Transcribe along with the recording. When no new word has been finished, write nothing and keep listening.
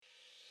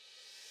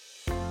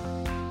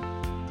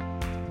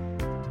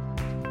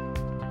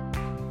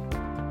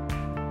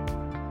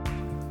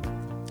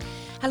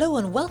Hello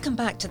and welcome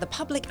back to the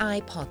Public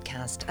Eye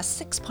Podcast, a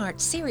 6-part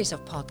series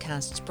of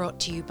podcasts brought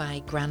to you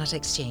by Granite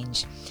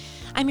Exchange.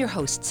 I'm your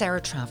host, Sarah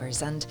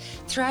Travers, and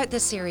throughout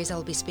this series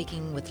I'll be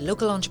speaking with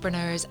local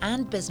entrepreneurs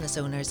and business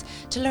owners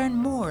to learn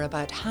more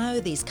about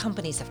how these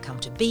companies have come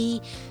to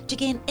be, to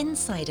gain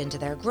insight into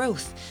their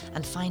growth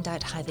and find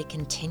out how they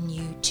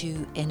continue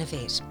to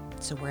innovate.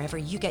 So wherever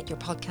you get your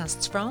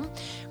podcasts from,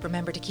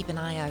 remember to keep an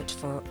eye out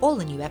for all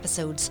the new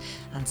episodes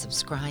and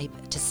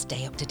subscribe to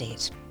stay up to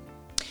date.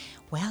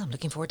 Well, I'm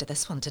looking forward to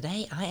this one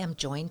today. I am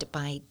joined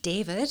by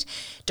David,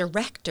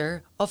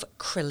 Director of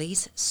Crilly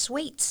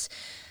Sweets.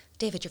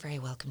 David, you're very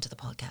welcome to the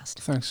podcast.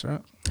 Thanks,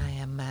 Sarah. I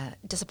am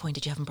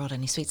disappointed you haven't brought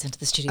any sweets into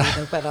the studio,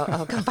 though, but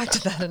I'll come back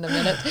to that in a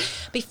minute.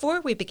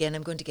 Before we begin,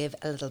 I'm going to give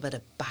a little bit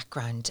of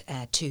background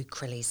to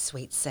Crilly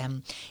Sweets.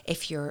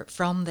 If you're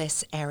from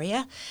this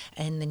area,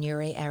 in the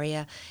Newry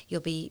area,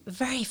 you'll be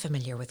very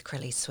familiar with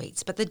Crilly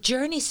Sweets. But the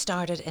journey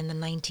started in the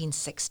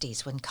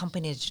 1960s when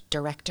company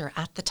director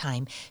at the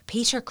time,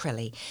 Peter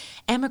Crilly,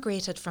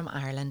 emigrated from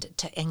Ireland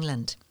to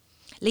England.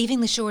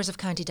 Leaving the shores of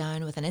County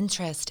Down with an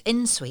interest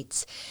in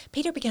sweets,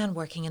 Peter began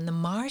working in the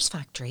Mars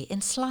factory in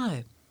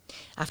Slough.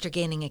 After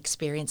gaining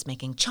experience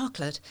making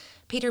chocolate,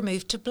 Peter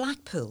moved to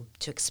Blackpool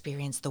to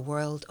experience the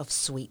world of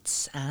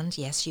sweets and,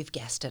 yes, you've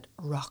guessed it,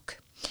 rock.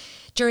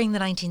 During the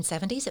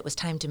 1970s, it was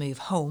time to move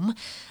home,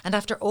 and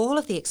after all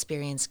of the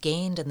experience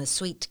gained in the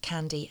sweet,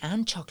 candy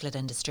and chocolate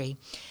industry,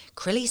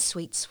 Crilly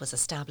Sweets was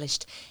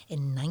established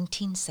in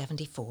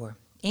 1974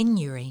 in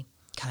Newry,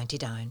 County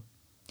Down.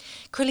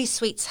 Crilly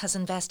Sweets has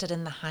invested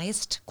in the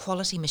highest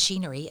quality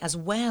machinery as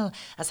well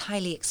as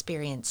highly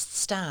experienced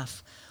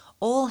staff,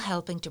 all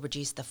helping to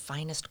produce the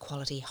finest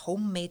quality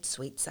homemade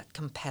sweets at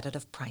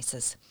competitive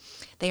prices.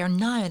 They are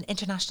now an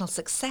international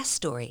success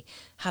story,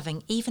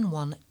 having even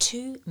won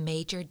 2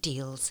 major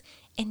deals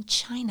in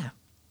China.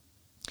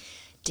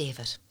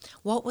 David,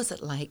 what was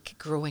it like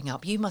growing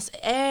up?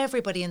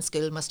 Everybody in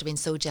school must have been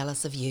so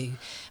jealous of you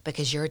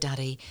because your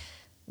daddy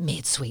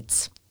made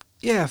sweets.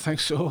 Yeah, I think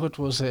so. It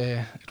was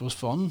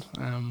fun.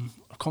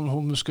 Coming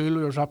home from school,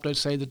 we were dropped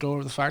outside the door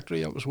of the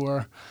factory. That was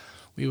where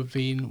we would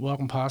be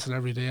walking past it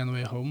every day on the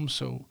way home.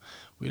 So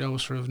we'd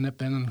always sort of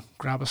nip in and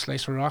grab a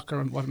slice of rock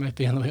or what it might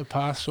be on the way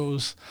past. So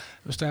it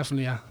was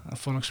definitely a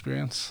fun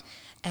experience.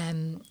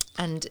 And,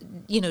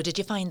 did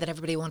you find that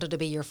everybody wanted to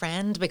be your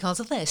friend because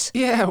of this?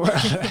 Yeah, well,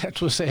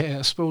 it was,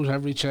 I suppose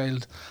every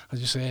child,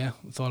 as you say,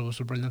 thought it was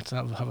brilliant to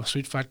have a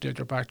sweet factory at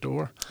your back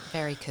door.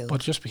 Very cool.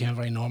 But it just became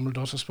very normal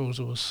to us, I suppose.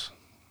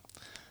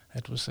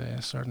 It was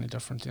certainly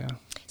different, yeah.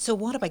 So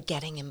what about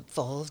getting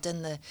involved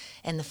in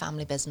the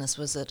family business?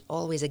 Was it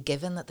always a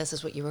given that this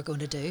is what you were going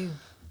to do?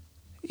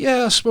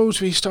 Yeah, I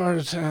suppose we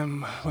started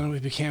when we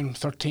became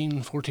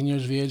 13, 14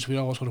 years of age. We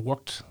always would have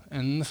worked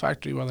in the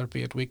factory, whether it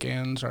be at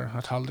weekends or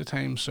at holiday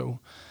time. So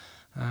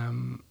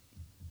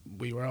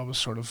we were always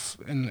sort of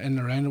in and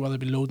around it, whether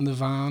it be loading the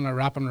van or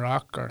wrapping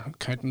rock or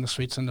counting the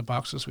sweets in the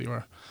boxes. We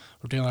were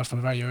doing that from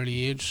a very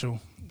early age, so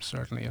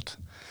certainly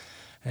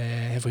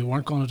if we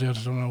weren't going to do it,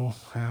 I don't know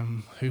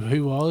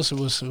who was. It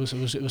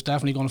was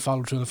definitely going to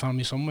follow through the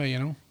family some way, you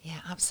know.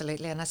 Yeah,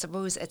 absolutely. And I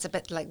suppose it's a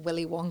bit like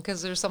Willy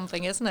Wonka's or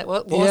something, isn't it?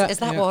 Is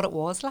that what it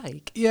was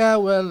like? Yeah,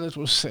 well, it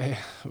was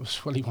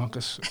Willy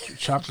Wonka's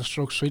chocolate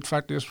stroke sweet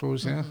factory, I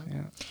suppose. Mm-hmm.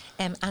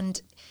 Yeah.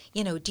 And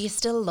do you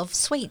still love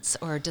sweets,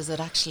 or does it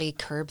actually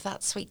curb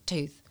that sweet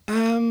tooth?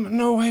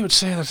 No, I would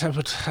say that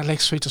I like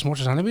sweets as much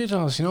as anybody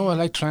does. I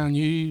like trying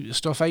new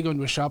stuff. I go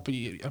into a shop,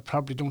 I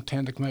probably don't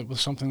tend to come out with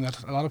something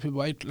that a lot of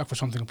people, I look for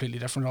something completely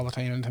different all the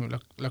time. Anytime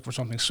I look for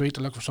something sweet,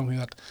 I look for something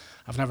that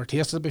I've never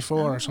tasted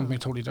before or something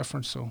totally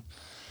different. So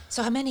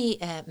how many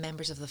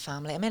members of the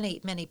family,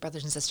 many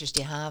brothers and sisters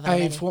do you have?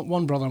 I have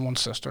one brother and one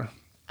sister.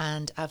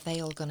 And have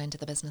they all gone into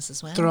the business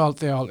as well?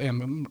 They all.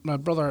 My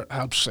brother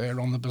helps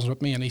run the business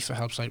with me, and Aoife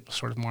helps out with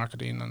sort of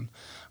marketing and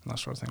that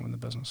sort of thing in the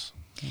business.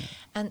 Yeah.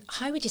 And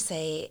how would you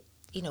say,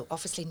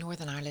 obviously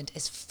Northern Ireland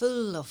is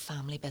full of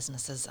family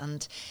businesses,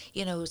 and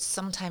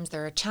sometimes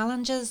there are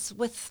challenges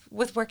with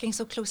working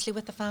so closely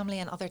with the family,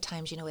 and other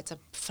times it's a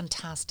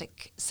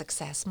fantastic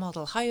success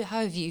model. How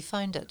have you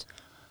found it?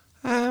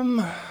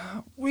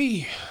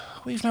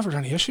 We've never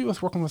had any issue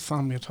with working with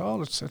family at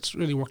all. It's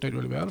really worked out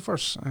really well for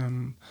us.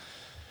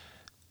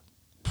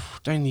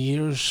 Down the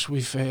years,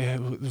 we've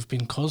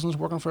been cousins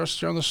working for us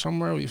during the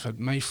summer. We've had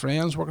my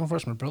friends working for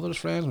us, my brother's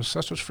friends, my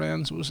sister's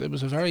friends. It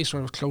was a very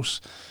sort of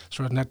close,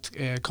 sort of knit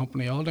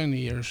company all down the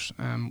years.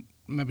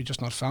 Maybe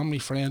just not family,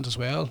 friends as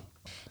well.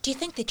 Do you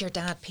think that your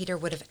dad, Peter,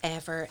 would have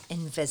ever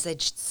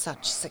envisaged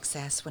such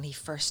success when he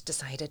first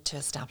decided to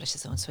establish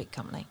his own sweet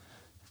company?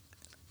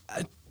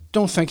 I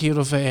don't think he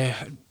would have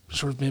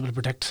sort of been able to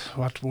predict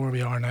where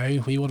we are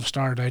now. We would have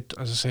started out,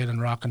 as I said, in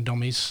rock and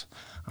dummies,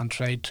 and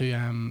tried to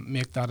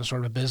make that a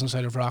sort of a business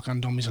out of rock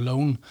and dummies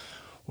alone,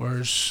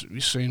 whereas we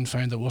soon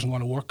found that it wasn't going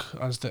to work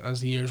as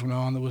the years went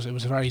on. It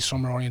was a very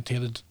summer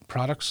orientated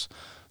products,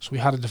 so we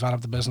had to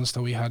develop the business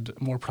that we had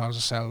more products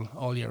to sell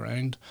all year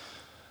round.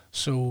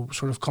 So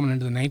sort of coming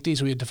into the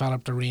 90s, we had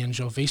developed a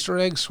range of Easter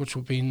eggs, which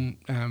would be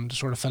to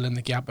sort of fill in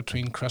the gap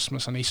between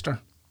Christmas and Easter.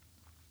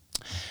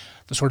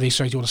 the sort of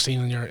Easter egg you would have seen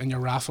in your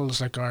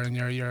raffles, like, or in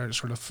your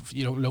sort of,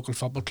 you know, local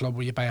football club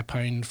where you buy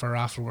 £1 for a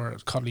raffle where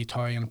it's cuddly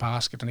toy and a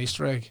basket and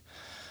Easter egg.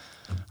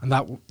 And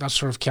that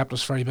sort of kept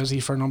us very busy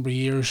for a number of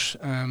years.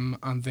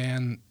 And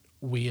then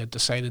we had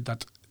decided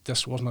that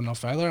this wasn't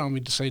enough either, and we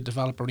decided to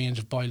develop a range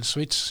of boiled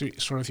sweets, so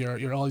sort of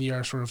your all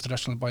year sort of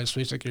traditional boiled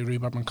sweets, like your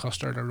rhubarb and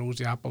custard, or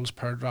rosy apples,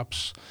 pear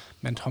drops,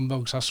 mint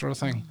humbugs, that sort of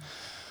thing.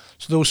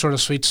 So those sort of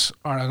sweets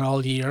are an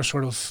all year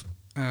sort of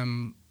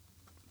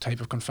type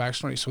of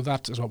confectionery. So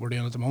that is what we're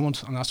doing at the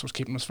moment, and that's what's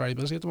keeping us very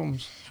busy at the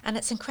moment. And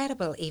it's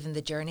incredible, even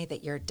the journey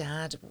that your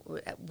dad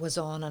was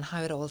on and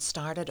how it all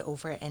started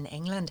over in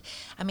England.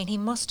 I mean, he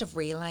must have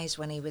realised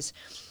when he was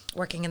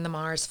working in the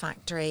Mars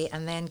factory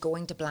and then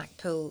going to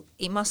Blackpool,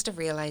 he must have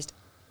realised,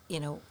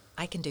 you know,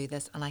 I can do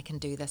this and I can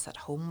do this at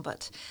home.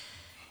 But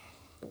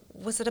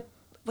was it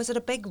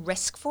a big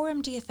risk for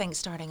him, do you think,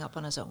 starting up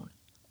on his own?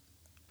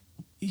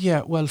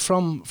 Yeah, well,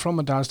 from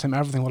my dad's time,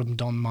 everything would have been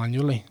done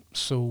manually.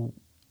 So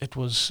it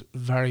was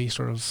very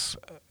sort of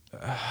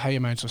high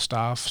amounts of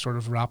staff, sort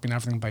of wrapping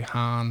everything by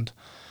hand,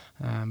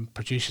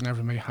 producing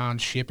everything by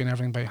hand, shaping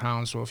everything by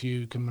hand. So if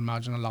you can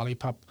imagine a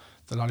lollipop,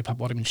 the lollipop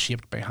would have been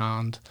shaped by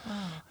hand.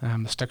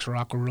 The sticks of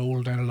rock were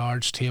rolled down a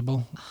large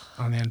table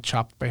and then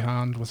chopped by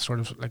hand with sort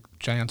of like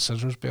giant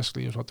scissors,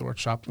 basically, is what they were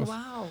chopped with.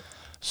 Wow.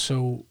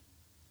 So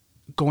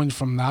going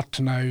from that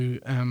to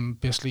now,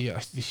 basically,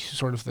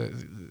 sort of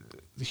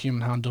the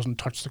human hand doesn't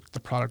touch the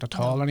product at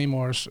all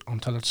anymore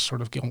until it's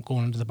sort of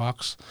going into the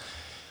box.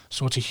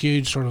 So it's a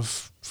huge sort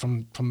of,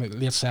 from the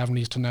late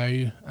 70s to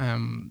now,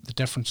 the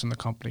difference in the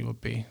company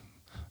would be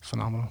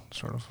phenomenal,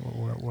 sort of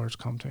where it's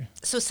come to.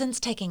 So since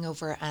taking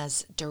over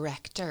as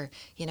director,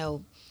 you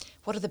know,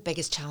 what are the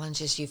biggest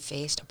challenges you've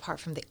faced, apart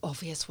from the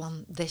obvious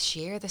one this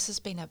year? This has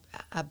been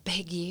a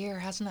big year,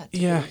 hasn't it?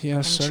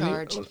 Yeah, certainly.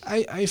 Charge. Well,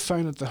 I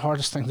found that the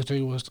hardest thing to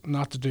do was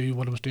not to do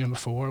what I was doing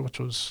before, which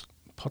was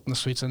putting the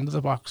sweets into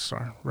the box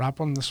or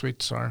wrapping the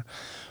sweets or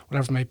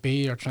whatever it might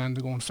be, or trying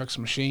to go and fix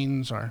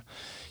machines, or,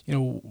 you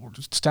know,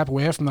 step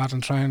away from that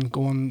and try and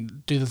go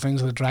and do the things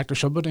that the director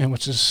should be doing,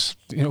 which is,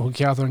 you know,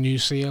 gather new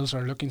sales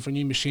or looking for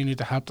new machinery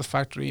to help the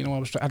factory. You know,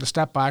 I had to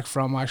step back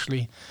from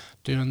actually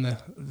doing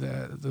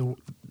the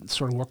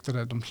sort of work that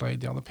I'd employed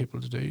the other people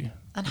to do.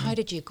 And how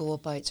did you go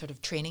about sort of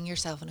training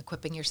yourself and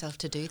equipping yourself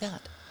to do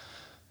that?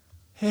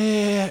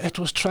 It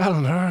was trial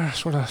and error,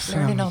 sort of thing.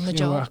 Learning on the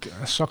job.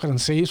 Suck it and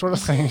see sort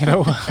of thing, you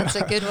know. That's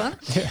a good one.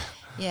 Yeah.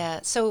 Yeah.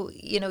 So,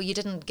 you know, you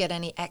didn't get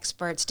any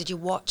experts. Did you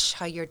watch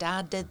how your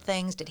dad did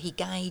things? Did he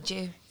guide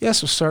you?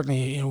 Yes, well,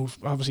 certainly, you know,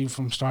 obviously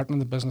from starting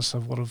the business, I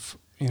would have,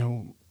 you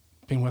know,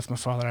 been with my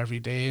father every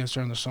day.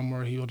 During the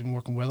summer, he would have been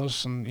working with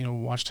us and, you know,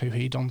 watched how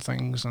he done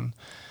things. And,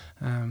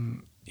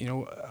 you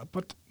know,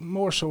 but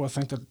more so I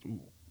think that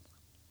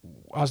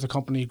as the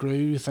company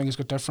grew, things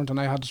got different, and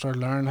I had to start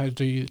learn how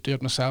to do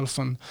it myself.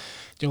 And,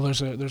 you know,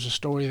 there's a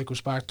story that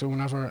goes back to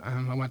whenever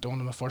I went to one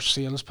of my first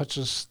sales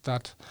pitches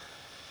that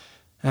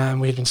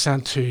we had been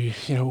sent to,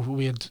 you know,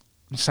 we had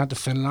been sent to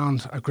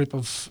Finland. A group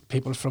of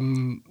people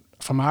from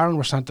Ireland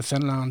were sent to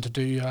Finland to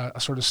do a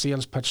sort of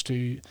sales pitch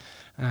to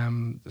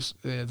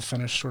the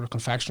Finnish sort of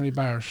confectionery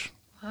buyers.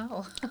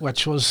 Wow.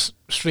 Which was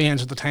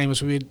strange at the time,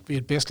 as we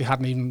had basically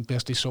hadn't even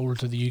basically sold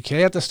to the UK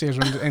at this stage,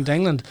 or into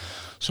England.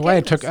 So I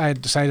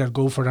decided I'd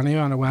go for it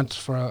anyway, and I went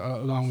for a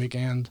long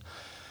weekend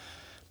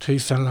to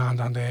Finland,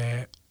 and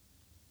there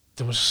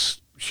was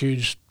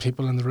huge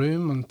people in the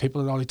room, and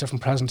people at all these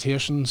different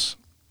presentations,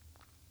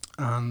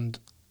 and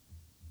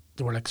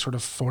they were like sort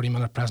of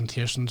 40-minute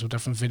presentations with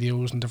different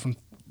videos and different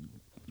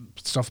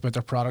stuff about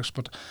their products.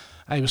 But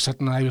I was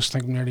sitting and I was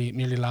thinking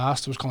nearly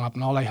last. It was coming up,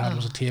 and all I had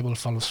was a table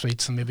full of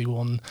sweets and maybe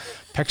one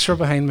picture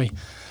behind me.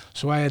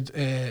 So I had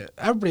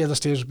everybody at the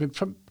stage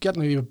was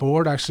getting a wee bit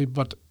bored actually,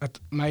 but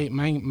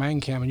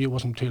mine came and knew it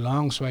wasn't too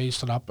long. So I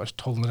stood up, I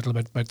told them a little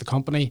bit about the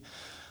company,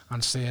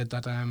 and said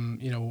that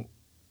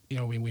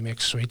we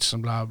make sweets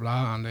and blah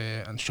blah,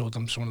 and showed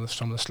them some of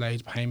the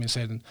slides behind me and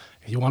said,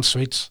 if you want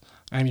sweets,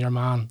 I'm your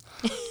man.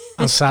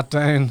 And sat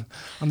down,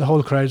 and the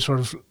whole crowd sort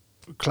of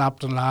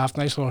clapped and laughed,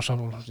 and I sort of thought,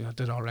 well, yeah, I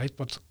did all right,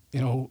 but, you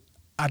know,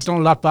 I'd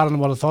done a lot better than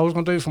what I thought I was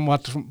going to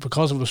do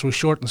because it was so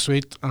short and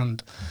sweet,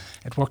 and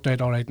it worked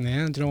out all right in the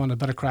end, you know, and a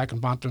bit of crack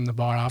and banter in the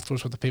bar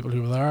afterwards with the people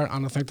who were there,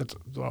 and I think that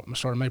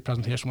my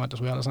presentation went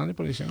as well as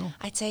anybody's, you know.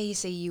 I'd say,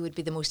 you would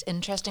be the most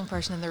interesting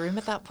person in the room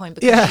at that point,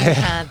 because you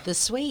had the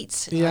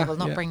sweets. I will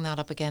not bring that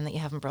up again, that you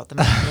haven't brought them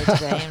out here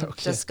today. I'm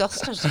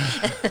disgusted.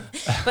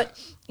 But,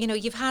 you know,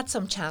 you've had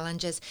some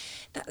challenges.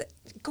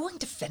 Going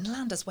to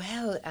Finland as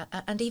well,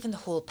 and even the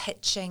whole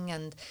pitching,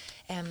 and,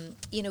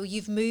 you know,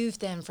 you've moved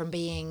then from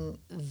being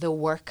the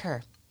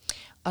worker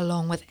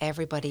along with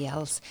everybody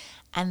else,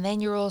 and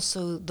then you're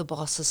also the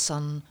boss's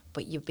son,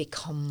 but you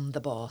become the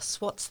boss.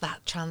 What's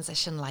that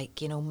transition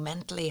like, you know,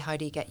 mentally? How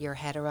do you get your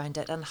head around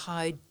it, and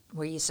how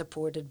were you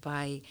supported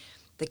by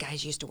the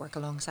guys you used to work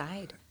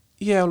alongside?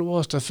 Yeah, well, it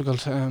was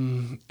difficult.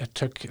 It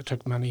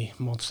took many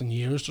months and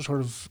years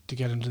to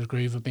get into the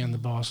groove of being the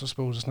boss. I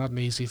suppose it's not an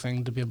easy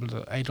thing to be able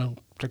to. I don't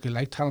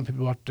particularly like telling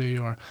people what to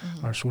do, or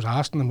I suppose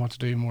asking them what to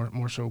do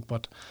more so.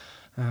 But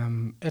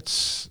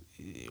it's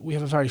we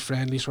have a very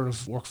friendly sort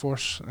of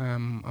workforce,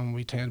 and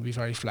we tend to be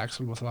very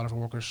flexible with a lot of our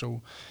workers.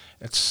 So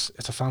it's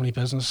a family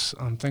business,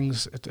 and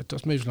things it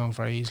does move along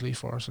very easily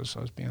for us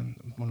as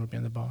being when we're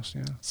being the boss.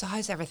 Yeah. So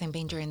how's everything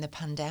been during the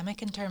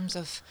pandemic in terms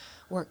of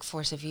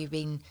workforce? Have you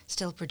been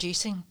still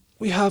producing?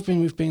 We have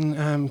been. We've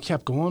been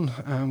kept going.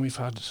 We've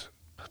had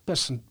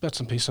bits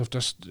and pieces of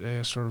this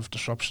sort of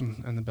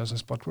disruption in the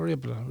business, but we're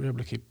able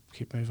to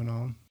keep moving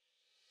on.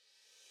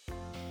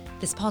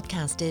 This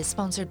podcast is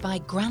sponsored by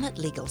Granite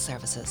Legal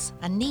Services,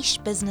 a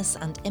niche business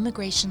and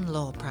immigration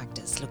law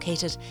practice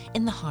located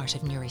in the heart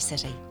of Newry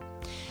City.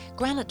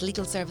 Granite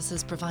Legal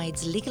Services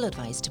provides legal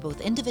advice to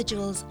both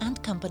individuals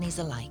and companies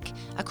alike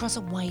across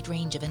a wide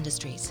range of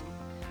industries,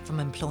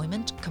 from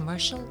employment,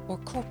 commercial or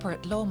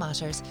corporate law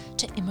matters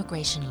to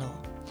immigration law.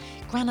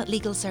 Granite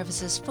Legal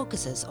Services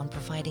focuses on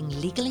providing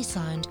legally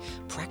sound,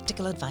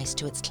 practical advice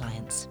to its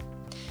clients.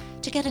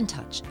 To get in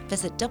touch,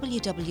 visit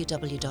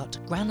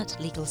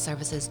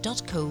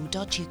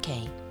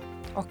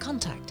www.granitelegalservices.co.uk or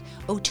contact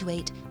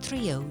 028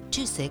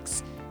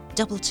 3026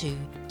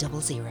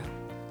 2200.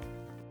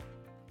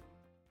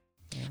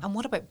 And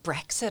what about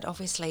Brexit?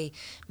 Obviously,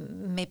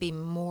 maybe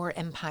more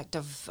impact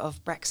of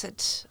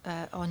Brexit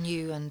on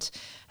you and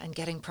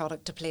getting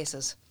product to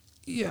places.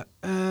 Yeah,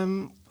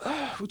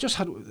 we just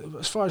had,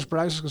 as far as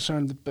Brexit is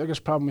concerned, the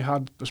biggest problem we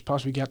had was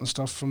possibly getting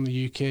stuff from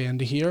the UK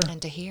into here.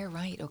 Into here,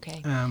 right,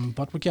 okay.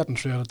 But we're getting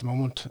through it at the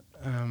moment.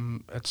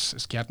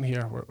 It's getting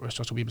here. We're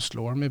just a wee bit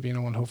slower maybe,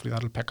 and hopefully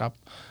that'll pick up.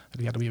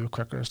 It'll get a wee bit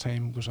quicker as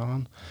time goes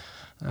on.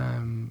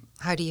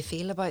 How do you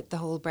feel about the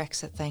whole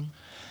Brexit thing?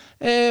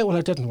 Well,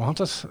 I didn't want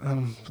it.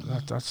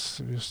 That's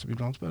just to be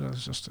blunt, but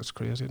it's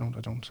crazy. I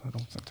don't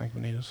think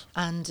we need it.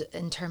 And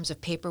in terms of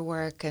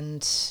paperwork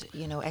and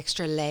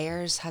extra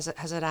layers, has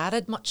it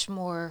added much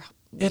more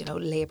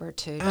labour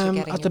to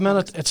getting at the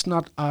minute? It's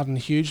not adding a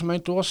huge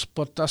amount to us,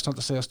 but that's not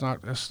to say it's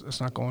not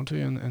going to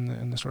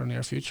in the sort of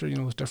near future.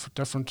 There's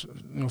different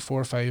 4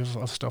 or 5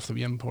 of stuff that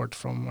we import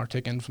from or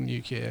take in from the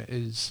UK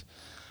is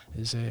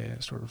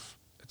sort of.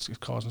 It's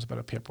causing us a bit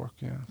of paperwork,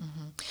 yeah.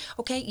 Mm-hmm.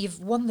 Okay,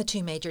 you've won the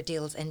 2 major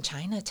deals in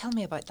China. Tell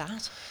me about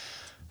that.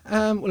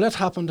 Well, that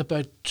happened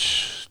about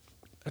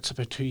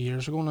 2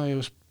 years ago now. It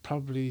was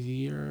probably the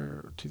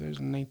year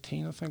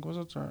 2019, I think, was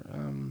it?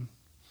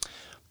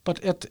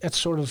 But it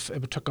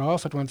took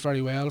off. It went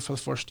very well for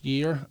the first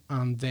year,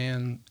 and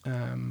then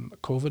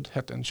COVID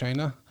hit in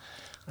China,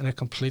 and it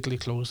completely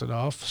closed it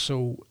off.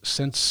 So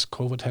since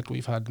COVID hit,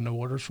 we've had no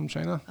orders from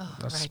China. Oh,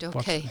 right,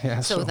 okay.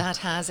 So that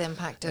has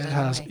impacted. It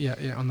has, yeah,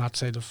 on that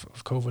side of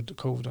COVID.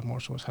 COVID more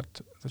so has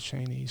hit the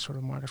Chinese sort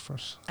of market for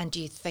us. And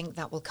do you think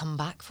that will come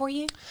back for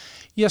you?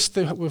 Yes,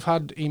 we've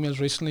had emails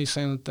recently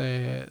saying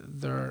that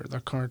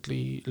they're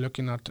currently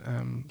looking at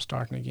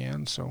starting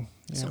again. So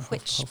yeah, so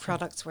which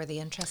products were they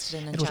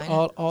interested in it China?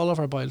 Was all of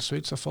our boiled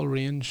sweets, a full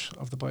range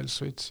of the boiled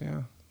sweets,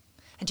 yeah.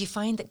 And do you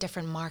find that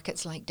different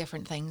markets like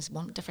different things,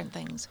 want different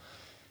things?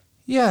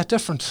 Yeah,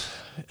 different.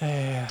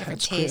 Different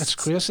tastes. It's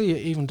crazy.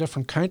 Even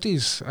different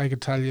counties, I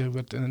could tell you.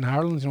 But in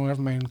Ireland, never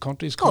mind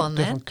countries, different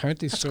then.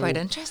 Counties. That's quite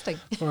interesting.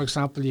 For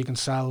example, you can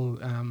sell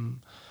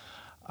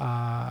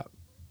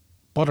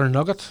butter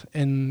nugget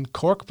in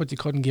Cork, but you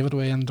couldn't give it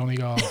away in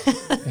Donegal.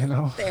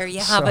 There you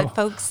have it,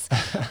 folks,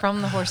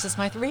 from the horse's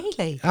mouth.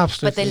 Really?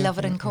 Absolutely. But they love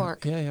it in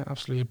Cork. Yeah,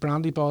 absolutely.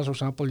 Brandy balls, for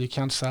example, you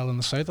can't sell in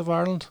the south of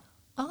Ireland.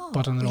 Oh,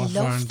 but in the north of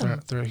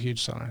Ireland, they're a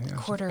huge seller. Yeah.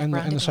 Quarter in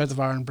of the south of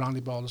Ireland,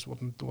 brandy balls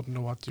wouldn't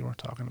know what you were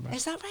talking about.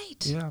 Is that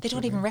right? Yeah, they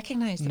don't even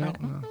recognise the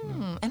brand.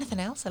 No. Anything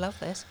else? I love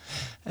this.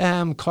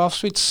 Cough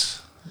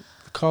sweets.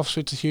 Cough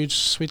sweets a huge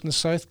sweet in the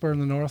south, but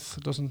in the north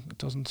it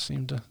doesn't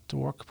seem to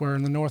work. Where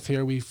in the north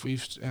here we've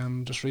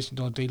just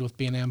recently done a deal with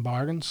B&M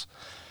Bargains,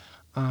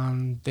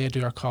 and they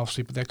do our cough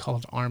sweet, but they call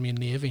it Army and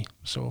Navy.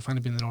 So if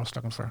anybody in the north's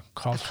looking for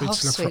cough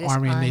sweets, look for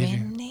Army and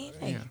Navy.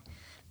 Yeah.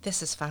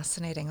 This is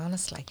fascinating,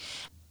 honestly.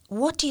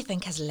 What do you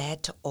think has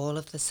led to all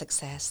of the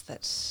success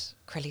that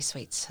Crilly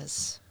Sweets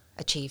has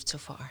achieved so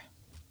far?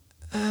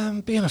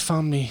 Being a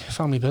family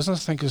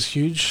business, I think, is a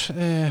huge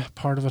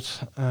part of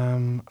it,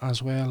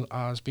 as well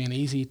as being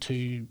easy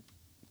to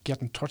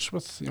get in touch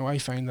with. I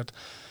find that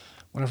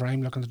whenever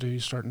I'm looking to do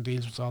certain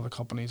deals with other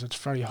companies, it's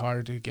very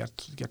hard to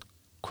get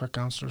quick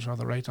answers or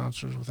the right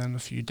answers within a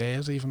few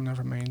days. Even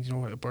never mind,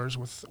 it bears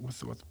with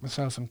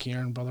myself and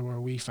Kieran, brother,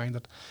 where we find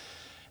that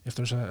if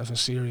a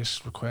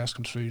serious request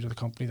comes through to the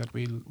company, that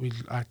we'll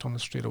act on it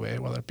straight away,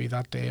 whether it be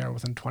that day or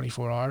within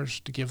 24 hours,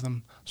 to give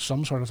them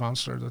some sort of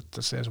answer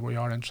that says we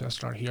are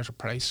interested, or here's a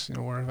price.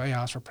 Where if I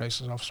ask for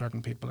prices of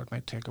certain people, it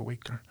might take a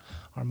week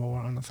or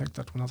more. And I think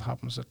that when that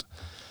happens,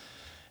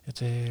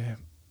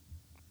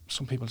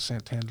 some people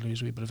tend to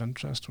lose a wee bit of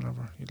interest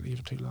whenever you leave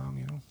it too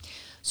long.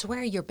 So where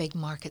are your big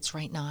markets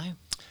right now?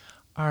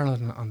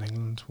 Ireland and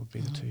England would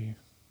be the two.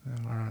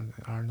 Ireland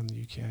and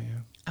the UK, yeah.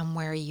 And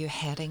where are you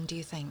heading, do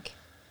you think?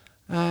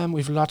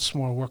 We've lots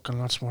more work and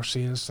lots more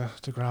sales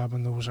to grab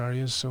in those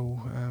areas,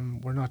 so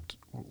we're not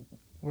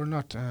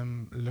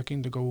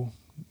looking to go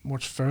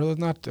much further than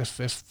that. If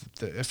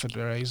it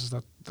arises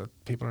that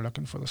people are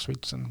looking for the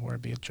sweets, and where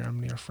be it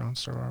Germany or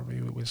France, or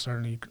we'll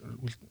certainly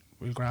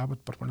we'll grab it,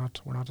 but we're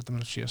not at the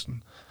minute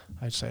chasing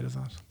outside of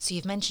that. So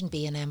you've mentioned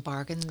B&M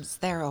bargains.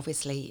 They're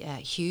obviously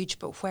huge,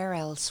 but where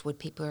else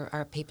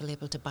are people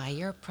able to buy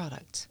your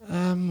product?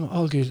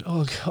 All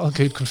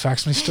good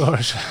confectionery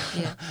stores.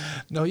 Yeah.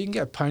 No, you can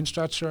get Pound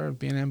Stretcher,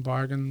 B&M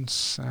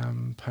bargains,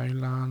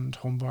 Poundland,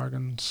 Home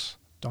Bargains,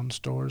 Dunn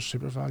Stores,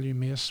 Super Value,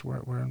 Mace.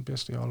 We're in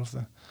basically all of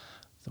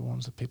the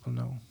ones that people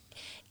know.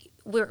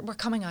 We're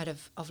coming out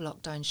of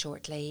lockdown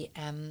shortly.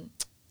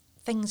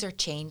 Things are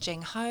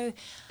changing. How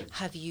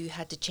have you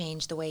had to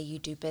change the way you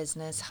do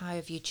business? How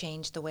have you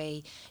changed the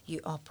way you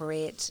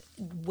operate?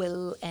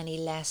 Will any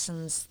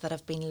lessons that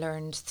have been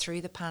learned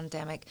through the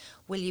pandemic,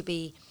 will you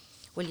be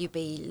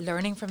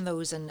learning from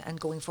those and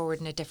going forward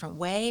in a different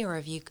way, or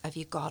have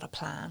you got a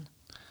plan?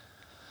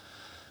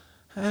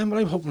 Well,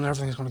 I'm hoping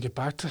everything's going to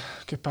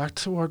get back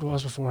to where it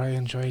was before. I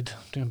enjoyed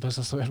doing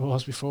business the way it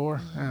was before,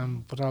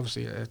 but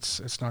obviously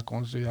it's not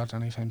going to do that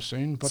anytime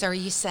soon. But so, are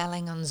you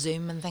selling on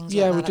Zoom and things?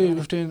 Yeah, like we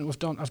that? do.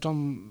 I've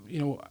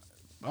done.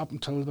 Up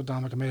until the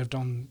pandemic, I may have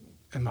done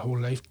in my whole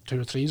life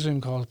 2 or 3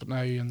 Zoom calls, but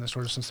now in the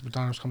sort of since the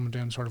pandemic's come, I'm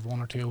doing sort of 1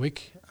 or 2 a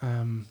week.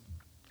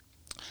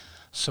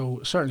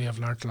 So certainly I've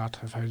learnt a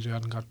lot of how to do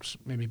that and got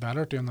maybe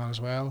better at doing that as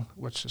well,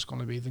 which is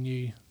going to be the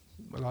new.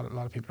 A lot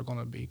of people are going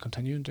to be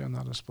continuing doing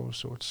that, I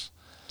suppose.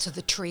 So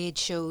the trade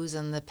shows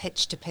and the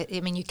pitch to pitch.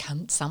 I mean, you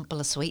can't sample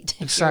a sweet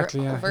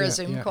exactly over a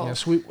Zoom call. Yeah.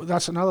 So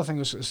that's another thing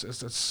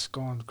that's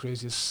gone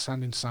crazy is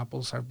sending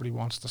samples. Everybody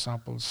wants the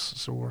samples,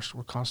 so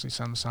we're constantly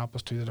sending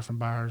samples to the different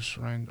bars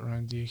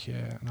around the UK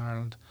and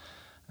Ireland.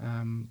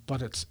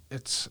 But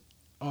it's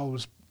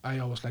always. I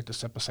always like to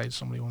sit beside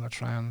somebody when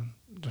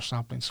they're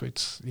sampling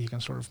sweets. You can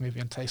sort of maybe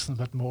entice them a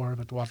bit more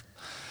about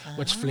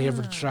which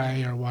flavour to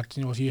try, or what,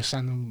 if you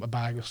send them a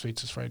bag of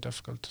sweets, it's very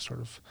difficult to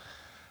sort of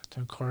to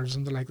encourage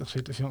them to like the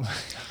sweet, if you want.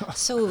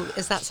 So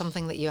is that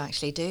something that you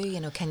actually do?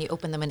 Can you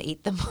open them and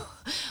eat them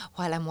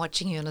while I'm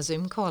watching you on a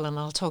Zoom call and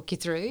I'll talk you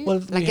through?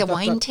 Well, like a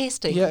wine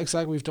tasting? Yeah,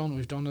 exactly. We've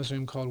done a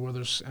Zoom call where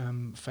there's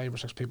 5 or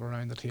 6 people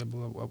around the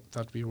table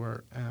that we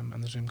were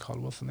in the Zoom call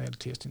with, and they had a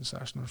tasting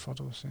session in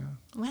front of us, yeah.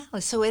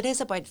 Well, so it is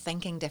about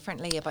thinking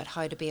differently about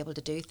how to be able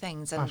to do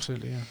things. And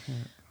absolutely, yeah.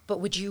 But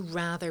would you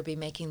rather be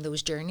making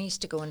those journeys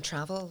to go and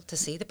travel to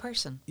see the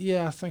person?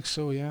 Yeah, I think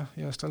so, yeah.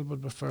 I still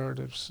would prefer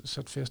to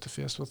sit face to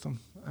face with them.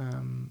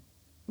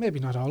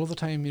 Maybe not all of the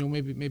time,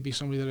 maybe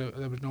somebody that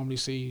I would normally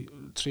see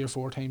 3 or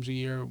 4 times a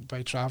year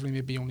by travelling,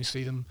 maybe only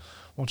see them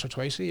once or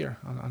twice a year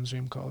on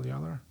Zoom call the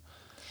other.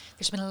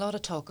 There's been a lot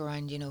of talk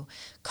around,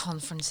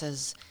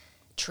 conferences,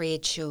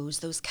 trade shows,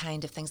 those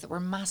kind of things that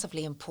were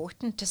massively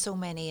important to so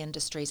many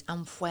industries,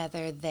 and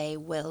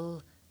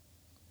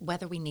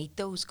whether we need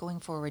those going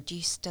forward.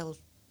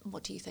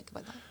 What do you think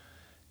about that?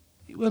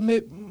 Well,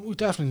 we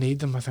definitely need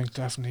them. I think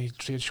definitely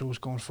trade shows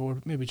going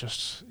forward. Maybe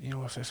just,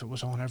 if it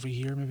was on every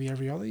year, maybe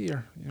every other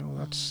year.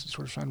 That's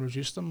sort of trying to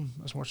reduce them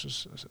as much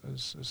as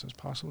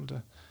possible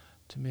to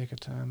make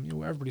it.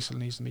 Everybody still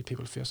needs to meet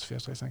people face to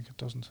face. I think it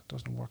doesn't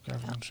work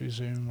everyone through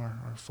Zoom or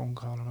phone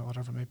call or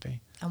whatever it may be.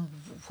 And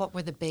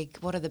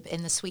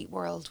in the sweet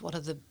world, what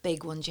are the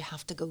big ones you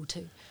have to go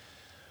to?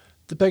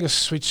 The biggest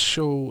sweets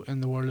show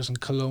in the world is in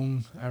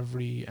Cologne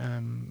every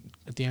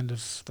at the end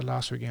of the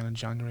last weekend in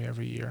January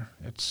every year.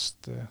 It's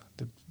the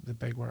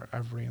big where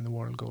everybody in the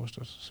world goes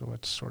to. So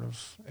it's sort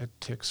of, it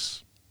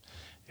takes,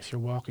 if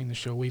you're walking the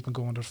show, we've been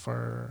going to it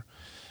for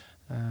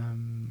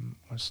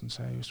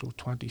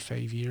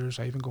 25 years.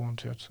 I've been going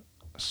to it.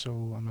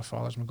 So, and my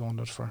father's been going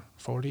to it for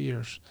 40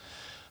 years.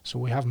 So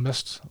we haven't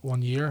missed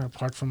 1 year,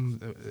 apart from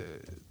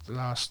the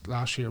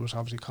last year was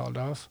obviously called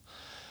off.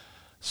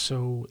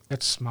 So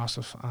it's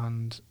massive,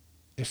 and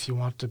if you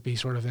want to be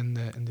sort of in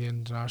the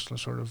international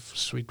sort of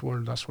sweet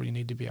world, that's where you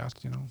need to be at,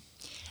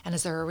 And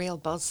is there a real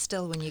buzz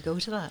still when you go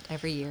to that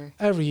every year?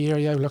 Every year,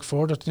 yeah, we look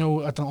forward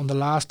to it. On the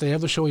last day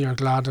of the show, you're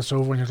glad it's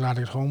over and you're glad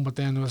to get home. But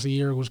then as the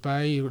year goes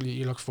by,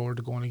 you look forward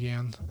to going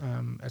again.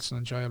 It's an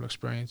enjoyable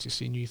experience. You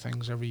see new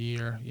things every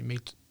year. You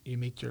meet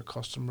your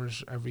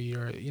customers every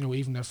year.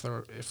 Even if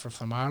they're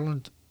from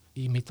Ireland,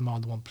 you meet them all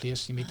in one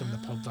place. You meet them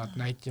in the pub that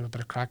night. You have a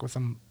bit of crack with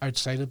them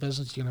outside of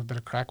business. You can have a bit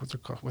of crack with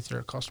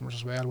your customers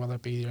as well, whether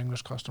it be your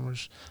English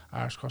customers,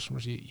 Irish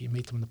customers. You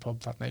meet them in the pub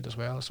that night as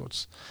well. So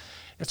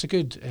it's a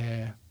good.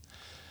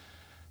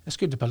 It's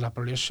good to build up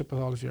a relationship with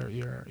all of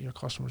your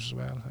customers as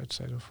well,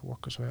 outside of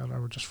work as well,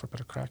 or just for a bit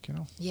of crack,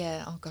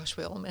 Yeah, oh gosh,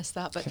 we all miss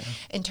that. But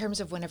in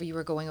terms of whenever you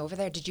were going over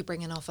there, did you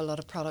bring an awful lot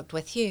of product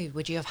with you?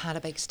 Would you have had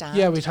a big stand?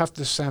 Yeah, we'd have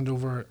to send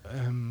over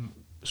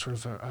sort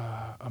of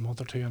a month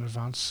or 2 in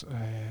advance.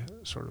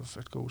 Sort of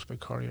it goes by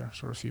courier,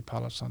 sort of a few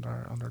pallets on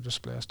our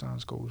display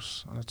stands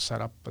goes, and it's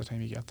set up by the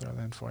time you get there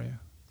then for you.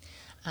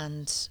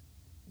 And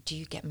do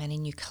you get many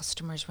new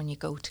customers when you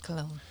go to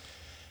Cologne?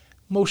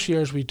 Most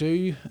years we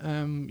do.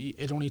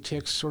 It only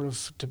takes sort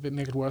of to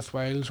make it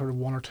worthwhile, sort of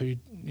 1 or 2,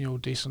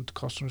 decent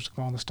customers to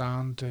come on the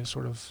stand to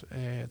sort of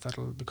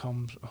that'll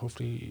become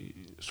hopefully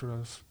sort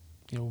of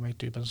we might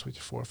do business with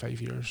you 4 or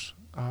 5 years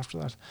after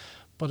that.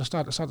 But it's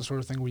not the sort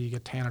of thing where you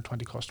get 10 or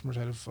 20 customers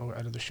out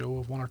of the show.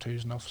 If 1 or 2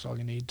 is enough, is all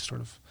you need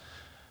to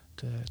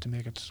to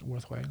make it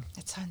worthwhile.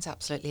 It sounds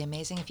absolutely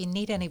amazing. If you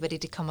need anybody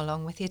to come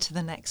along with you to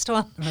the next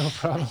one, No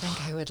problem. I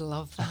think I would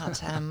love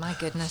that. My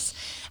goodness.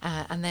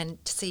 And then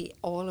to see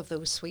all of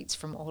those sweets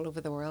from all over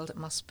the world, it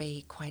must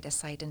be quite a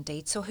sight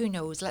indeed. So who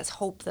knows? Let's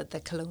hope that the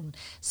Cologne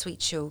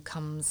Sweet Show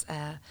comes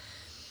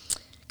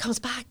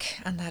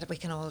back and that we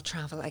can all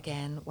travel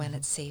again when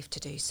it's safe to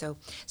do so.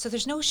 So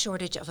there's no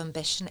shortage of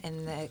ambition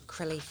in the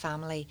Crilly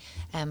family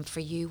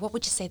for you. What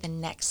would you say the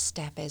next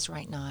step is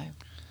right now?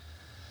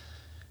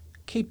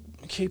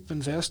 Keep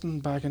investing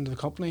back into the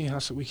company.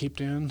 That's what we keep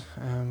doing.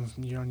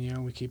 Year on year,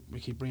 we keep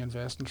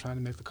reinvesting, trying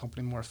to make the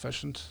company more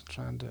efficient,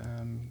 trying to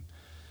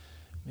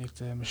make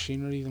the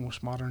machinery the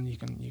most modern you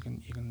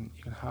can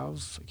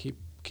have.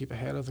 Keep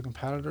ahead of the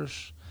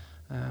competitors.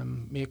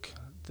 Make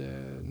the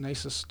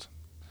nicest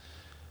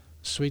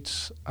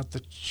sweets at the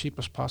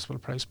cheapest possible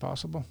price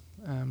possible,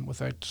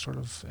 without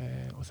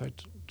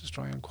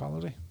destroying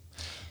quality.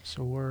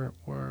 So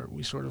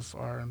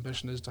our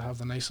ambition is to have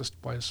the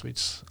nicest boiled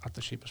sweets at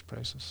the cheapest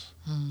prices.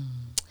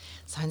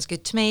 Sounds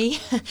good to me.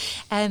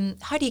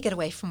 How do you get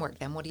away from work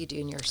then? What do you do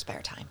in your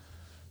spare time?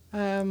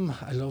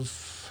 I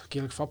love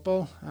Gaelic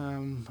football.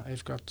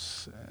 I've got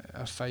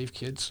 5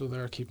 kids, so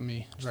they're keeping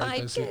me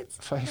very busy.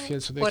 Five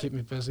kids, so they keep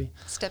me busy.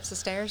 Steps of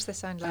stairs, they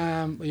sound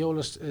like? The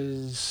oldest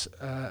is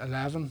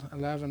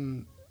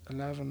 11,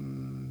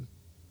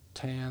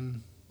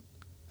 10,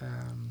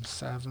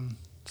 7,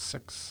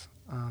 6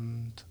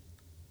 and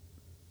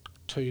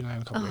 2 now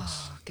in a couple of weeks.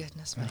 Oh,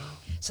 goodness me.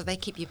 So they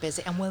keep you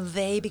busy. And will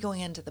they be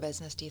going into the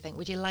business, do you think?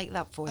 Would you like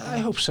that for them? I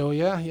hope so,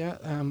 yeah.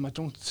 I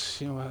don't,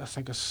 I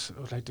think I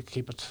would like to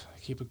keep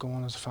it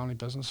going as a family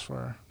business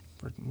for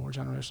more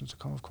generations to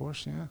come, of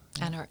course, yeah.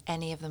 And are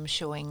any of them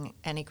showing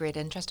any great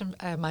interest?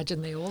 I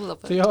imagine they all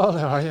love it. They all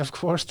are, yeah, of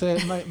course.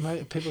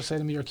 My people say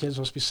to me, your kids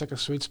must be sick of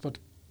sweets, but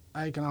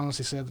I can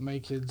honestly say that my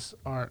kids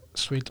are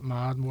sweet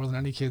mad more than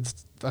any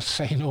kids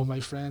that I know. My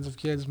friends have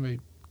kids, my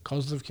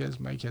cousins have kids,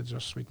 my kids are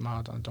sweet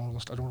mad, and I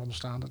don't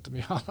understand it, to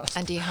be honest.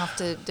 And do you have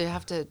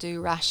to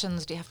do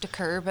rations? Do you have to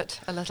curb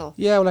it a little?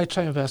 Yeah, well, I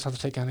try my best not to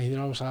take any.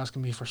 They're always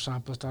asking me for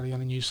samples. Daddy,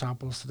 any new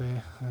samples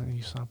today? Any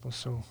new samples?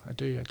 So I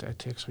do. I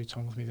take sweets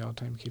home with me the odd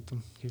time, keep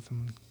them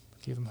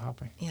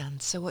happy. Yeah,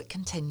 and so it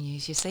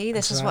continues. You see,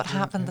 this is what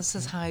happened. This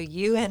is how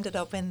you ended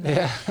up in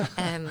there.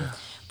 Yeah.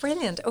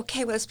 Brilliant.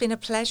 Okay, well, it's been a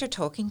pleasure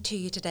talking to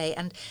you today.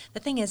 And the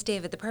thing is,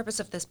 David, the purpose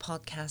of this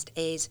podcast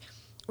is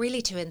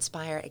really to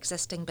inspire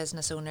existing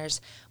business owners,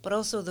 but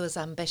also those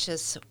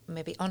ambitious,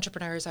 maybe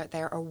entrepreneurs out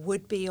there or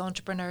would-be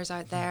entrepreneurs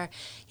out there,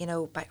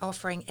 by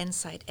offering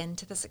insight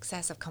into the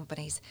success of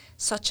companies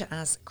such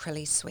as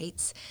Crilly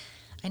Sweets.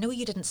 I know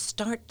you didn't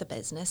start the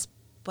business,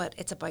 but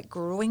it's about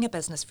growing a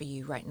business for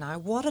you right now.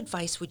 What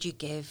advice would you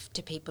give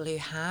to people who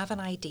have an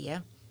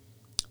idea,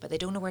 but they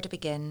don't know where to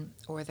begin,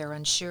 or they're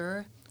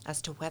unsure as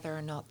to whether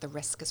or not the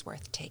risk is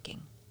worth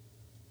taking?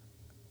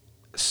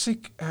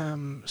 Seek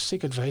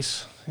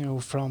advice,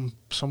 from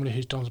somebody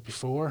who's done it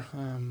before.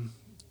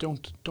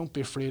 Don't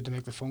be afraid to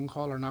make the phone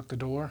call or knock the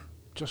door.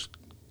 Just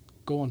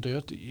go and do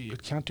it.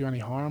 It can't do any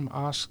harm.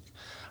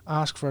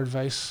 Ask for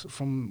advice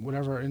from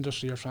whatever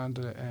industry you're trying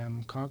to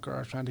conquer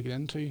or trying to get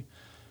into.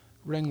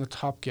 Ring the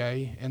top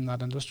guy in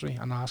that industry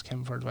and ask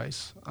him for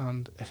advice.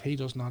 And if he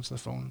doesn't answer the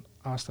phone,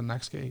 ask the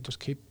next guy. Just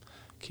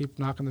keep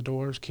knocking the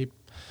doors. Keep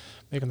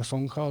making the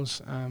phone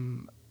calls.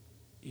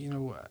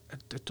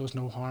 It does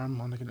no harm,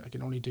 and it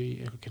can only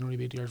be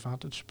to your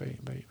advantage by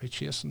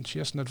chasing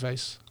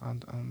advice,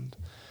 and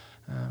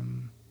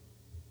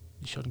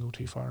you shouldn't go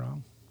too far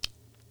wrong.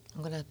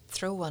 I'm going to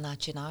throw one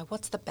at you now.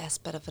 What's the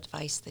best bit of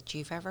advice that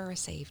you've ever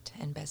received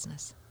in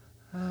business?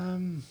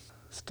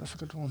 It's a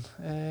difficult one.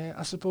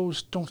 I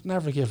suppose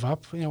never give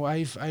up.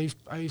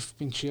 I've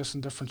been chasing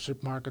different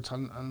supermarkets,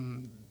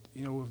 and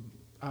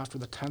after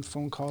the 10th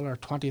phone call or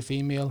 20th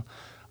email,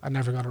 I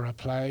never got a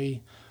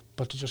reply.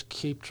 But to just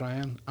keep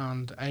trying,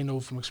 and I know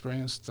from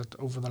experience that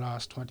over the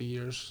last 20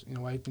 years,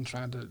 I've been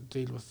trying to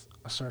deal with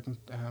a certain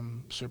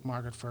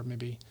supermarket for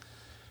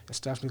it's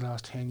definitely the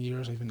last 10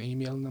 years. I've been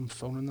emailing them,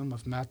 phoning them,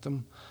 I've met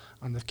them,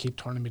 and they keep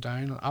turning me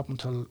down. Up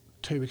until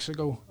 2 weeks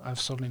ago, I've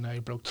suddenly now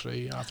broke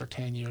through after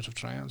 10 years of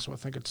trying. So I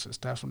think it's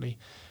definitely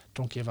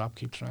don't give up,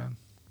 keep trying.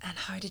 And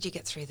how did you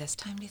get through this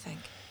time, do you think?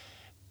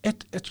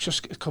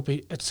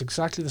 It's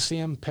exactly the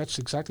same pitch,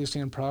 exactly the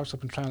same products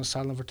I've been trying to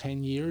sell over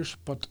 10 years,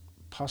 but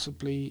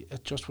possibly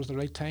it just was the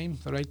right time,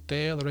 the right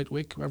day, or the right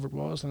week, whoever it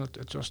was, and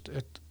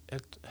it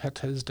hit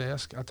his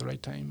desk at the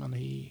right time, and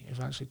he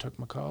eventually took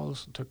my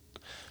calls,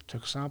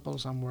 took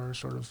samples, and we're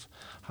sort of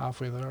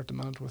halfway there at the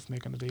minute with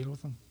making a deal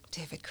with them.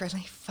 David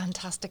Crilly,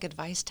 fantastic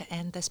advice to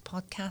end this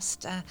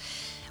podcast.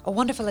 A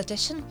wonderful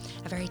addition,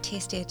 a very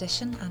tasty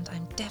addition, and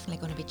I'm definitely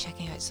going to be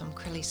checking out some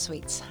Crilly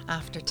Sweets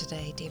after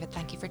today. David,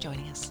 thank you for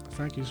joining us.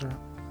 Thank you, sir.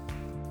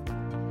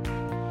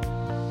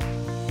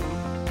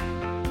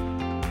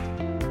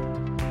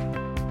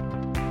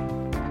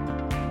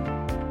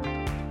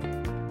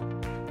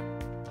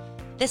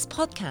 This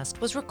podcast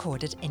was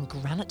recorded in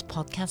Granite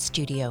Podcast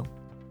Studio.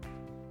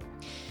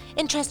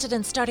 Interested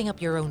in starting up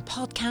your own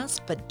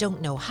podcast but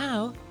don't know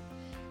how?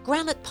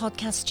 Granite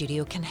Podcast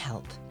Studio can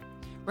help.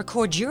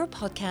 Record your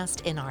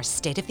podcast in our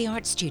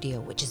state-of-the-art studio,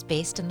 which is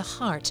based in the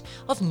heart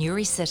of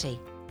Newry City.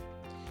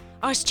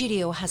 Our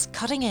studio has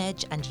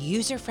cutting-edge and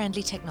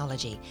user-friendly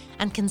technology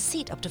and can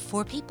seat up to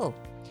 4 people.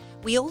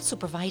 We also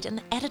provide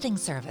an editing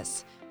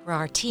service for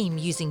our team,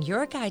 using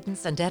your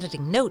guidance and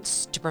editing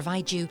notes to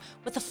provide you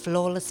with a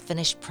flawless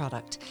finished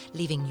product,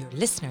 leaving your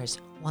listeners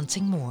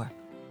wanting more.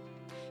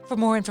 For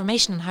more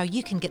information on how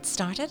you can get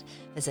started,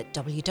 visit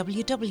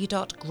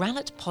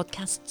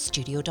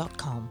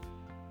www.granitepodcaststudio.com.